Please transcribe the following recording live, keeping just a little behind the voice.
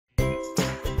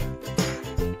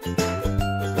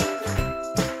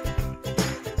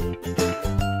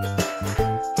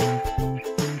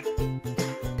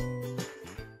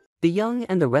The Young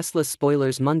and the Restless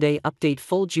spoilers Monday update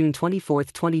full June 24,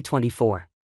 2024.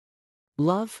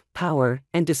 Love, power,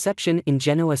 and deception in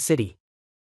Genoa City.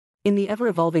 In the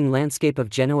ever-evolving landscape of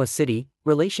Genoa City,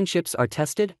 relationships are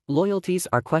tested, loyalties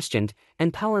are questioned,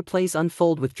 and power plays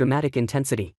unfold with dramatic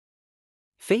intensity.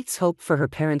 Faith's hope for her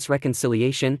parents'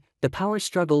 reconciliation, the power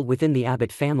struggle within the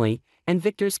Abbott family, and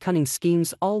Victor's cunning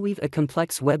schemes all weave a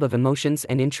complex web of emotions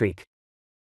and intrigue.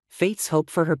 Faith's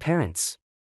hope for her parents.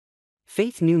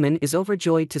 Faith Newman is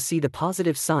overjoyed to see the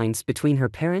positive signs between her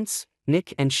parents,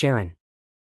 Nick and Sharon.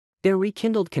 Their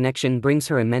rekindled connection brings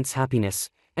her immense happiness,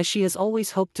 as she has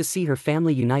always hoped to see her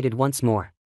family united once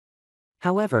more.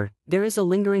 However, there is a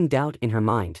lingering doubt in her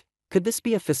mind. Could this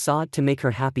be a facade to make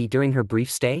her happy during her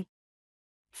brief stay?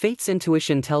 Faith's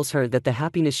intuition tells her that the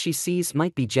happiness she sees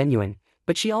might be genuine,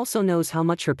 but she also knows how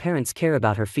much her parents care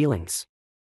about her feelings.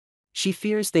 She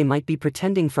fears they might be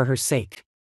pretending for her sake.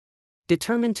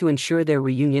 Determined to ensure their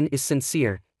reunion is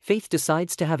sincere, Faith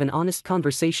decides to have an honest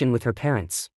conversation with her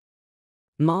parents.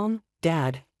 "Mom,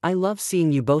 Dad, I love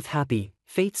seeing you both happy,"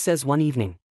 Faith says one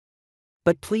evening.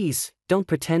 "But please, don't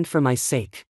pretend for my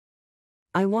sake.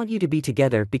 I want you to be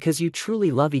together because you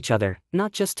truly love each other,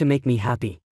 not just to make me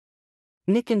happy."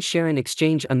 Nick and Sharon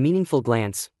exchange a meaningful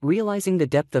glance, realizing the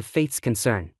depth of Faith's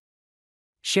concern.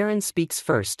 Sharon speaks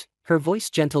first, her voice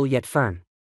gentle yet firm.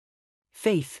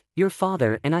 "Faith, your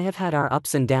father and I have had our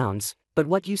ups and downs, but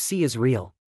what you see is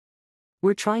real.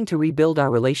 We're trying to rebuild our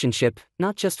relationship,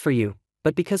 not just for you,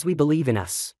 but because we believe in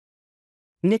us."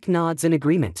 Nick nods in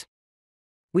agreement.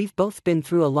 "We've both been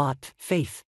through a lot,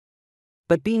 Faith.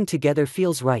 But being together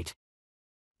feels right.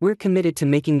 We're committed to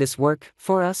making this work,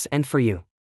 for us and for you."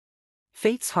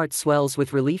 Faith's heart swells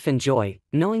with relief and joy,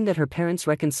 knowing that her parents'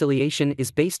 reconciliation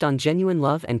is based on genuine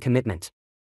love and commitment.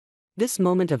 This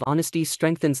moment of honesty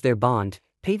strengthens their bond,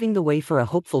 paving the way for a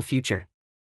hopeful future.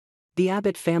 The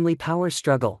Abbott family power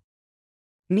struggle.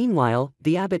 Meanwhile,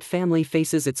 the Abbott family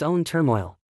faces its own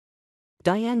turmoil.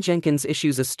 Diane Jenkins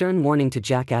issues a stern warning to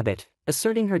Jack Abbott,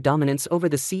 asserting her dominance over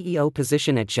the CEO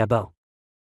position at Jabot.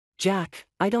 "Jack,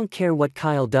 I don't care what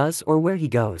Kyle does or where he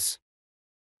goes.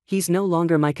 He's no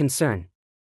longer my concern.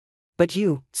 But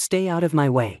you, stay out of my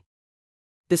way.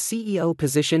 The CEO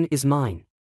position is mine."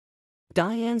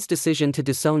 Diane's decision to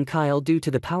disown Kyle due to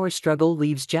the power struggle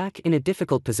leaves Jack in a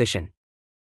difficult position.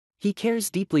 He cares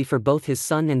deeply for both his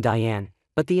son and Diane,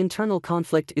 but the internal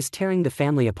conflict is tearing the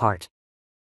family apart.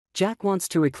 Jack wants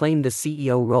to reclaim the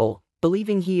CEO role,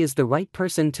 believing he is the right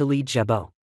person to lead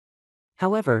Jabot.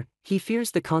 However, he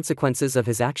fears the consequences of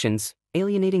his actions,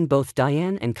 alienating both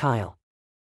Diane and Kyle.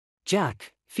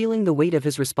 Jack, feeling the weight of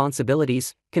his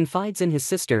responsibilities, confides in his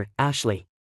sister, Ashley.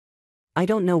 "I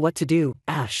don't know what to do,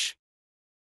 Ash.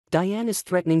 Diane is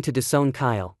threatening to disown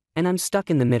Kyle, and I'm stuck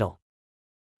in the middle.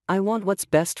 I want what's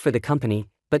best for the company,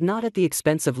 but not at the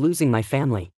expense of losing my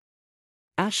family."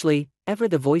 Ashley, ever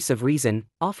the voice of reason,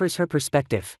 offers her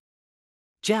perspective.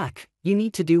 "Jack, you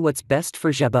need to do what's best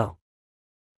for Jabot.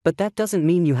 But that doesn't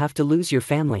mean you have to lose your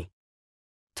family.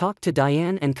 Talk to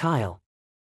Diane and Kyle.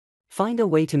 Find a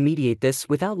way to mediate this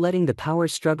without letting the power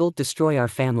struggle destroy our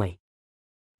family."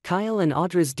 Kyle and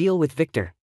Audra's deal with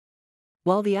Victor.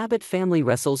 While the Abbott family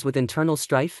wrestles with internal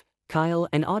strife, Kyle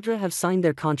and Audra have signed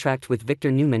their contract with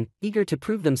Victor Newman, eager to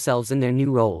prove themselves in their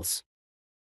new roles.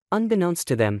 Unbeknownst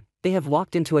to them, they have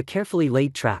walked into a carefully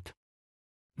laid trap.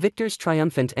 Victor's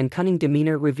triumphant and cunning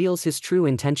demeanor reveals his true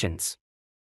intentions.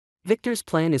 Victor's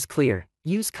plan is clear: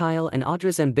 use Kyle and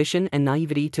Audra's ambition and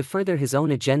naivety to further his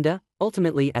own agenda,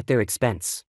 ultimately at their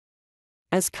expense.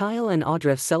 As Kyle and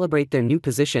Audra celebrate their new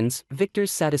positions,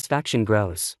 Victor's satisfaction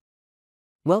grows.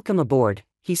 "Welcome aboard,"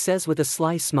 he says with a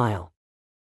sly smile.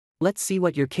 "Let's see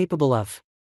what you're capable of."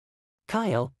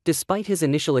 Kyle, despite his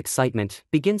initial excitement,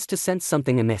 begins to sense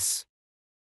something amiss.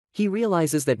 He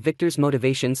realizes that Victor's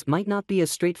motivations might not be as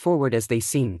straightforward as they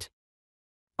seemed.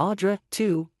 Audra,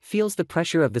 too, feels the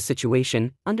pressure of the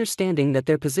situation, understanding that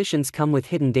their positions come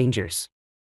with hidden dangers.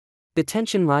 The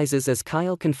tension rises as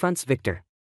Kyle confronts Victor.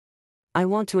 "I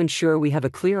want to ensure we have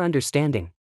a clear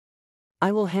understanding.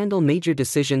 I will handle major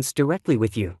decisions directly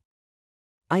with you.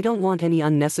 I don't want any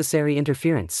unnecessary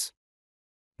interference."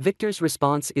 Victor's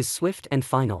response is swift and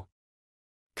final.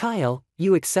 "Kyle,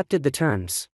 you accepted the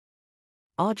terms.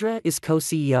 Audra is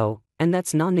co-CEO, and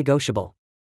that's non-negotiable.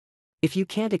 If you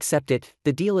can't accept it,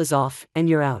 the deal is off, and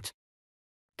you're out."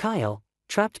 Kyle,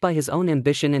 trapped by his own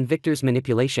ambition and Victor's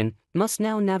manipulation, must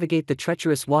now navigate the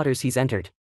treacherous waters he's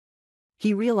entered.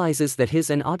 He realizes that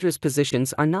his and Audra's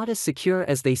positions are not as secure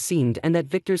as they seemed and that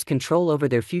Victor's control over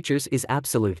their futures is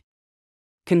absolute.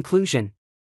 Conclusion.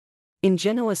 In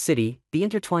Genoa City, the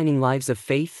intertwining lives of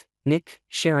Faith, Nick,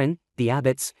 Sharon, the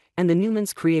Abbotts, and the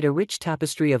Newmans create a rich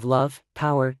tapestry of love,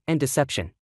 power, and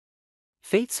deception.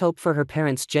 Faith's hope for her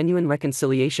parents' genuine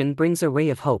reconciliation brings a ray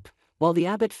of hope, while the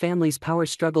Abbott family's power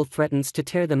struggle threatens to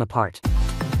tear them apart.